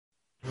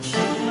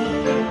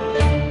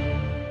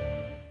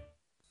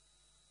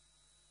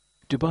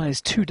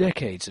Dubai's 2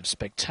 decades of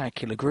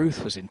spectacular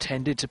growth was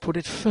intended to put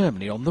it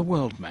firmly on the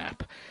world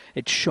map.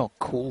 Its shock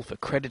call for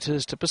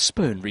creditors to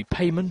postpone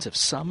repayment of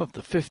some of the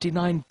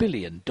 $59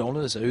 billion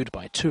owed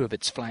by 2 of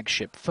its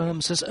flagship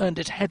firms has earned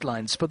it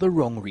headlines for the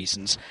wrong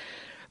reasons.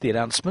 The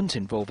announcement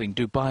involving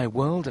Dubai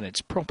World and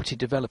its property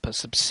developer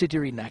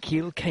subsidiary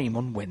Nakheel came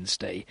on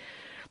Wednesday.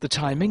 The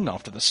timing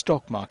after the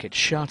stock market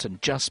shut and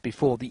just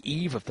before the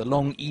eve of the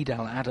long Eid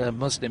al-Adha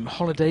Muslim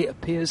holiday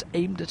appears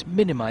aimed at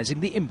minimizing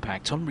the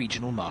impact on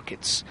regional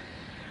markets.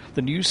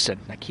 The news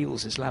sent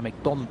Nakheel's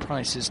Islamic bond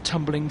prices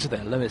tumbling to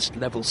their lowest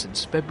level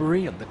since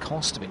February and the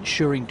cost of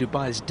insuring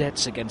Dubai's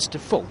debts against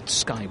default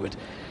skyward.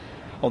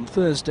 On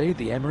Thursday,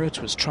 the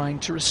Emirate was trying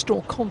to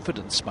restore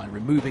confidence by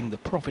removing the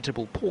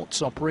profitable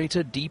ports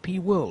operator DP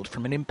World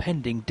from an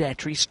impending debt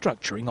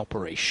restructuring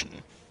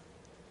operation.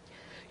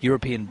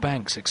 European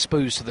banks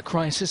exposed to the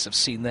crisis have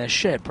seen their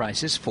share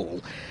prices fall.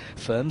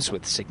 Firms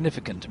with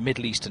significant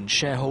Middle Eastern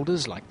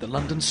shareholders like the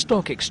London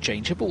Stock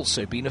Exchange have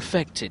also been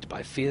affected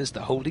by fears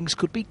the holdings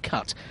could be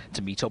cut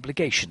to meet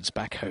obligations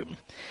back home.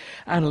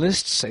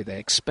 Analysts say they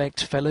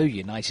expect fellow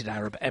United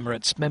Arab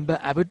Emirates member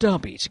Abu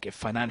Dhabi to give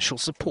financial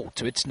support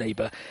to its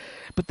neighbour.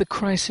 But the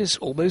crisis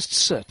almost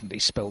certainly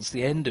spells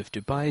the end of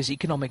Dubai's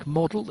economic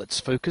model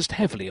that's focused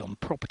heavily on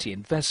property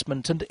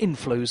investment and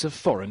inflows of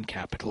foreign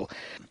capital.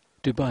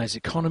 Dubai's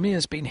economy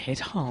has been hit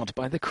hard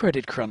by the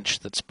credit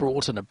crunch that's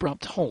brought an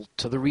abrupt halt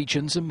to the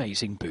region's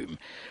amazing boom.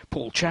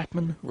 Paul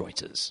Chapman,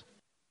 Reuters.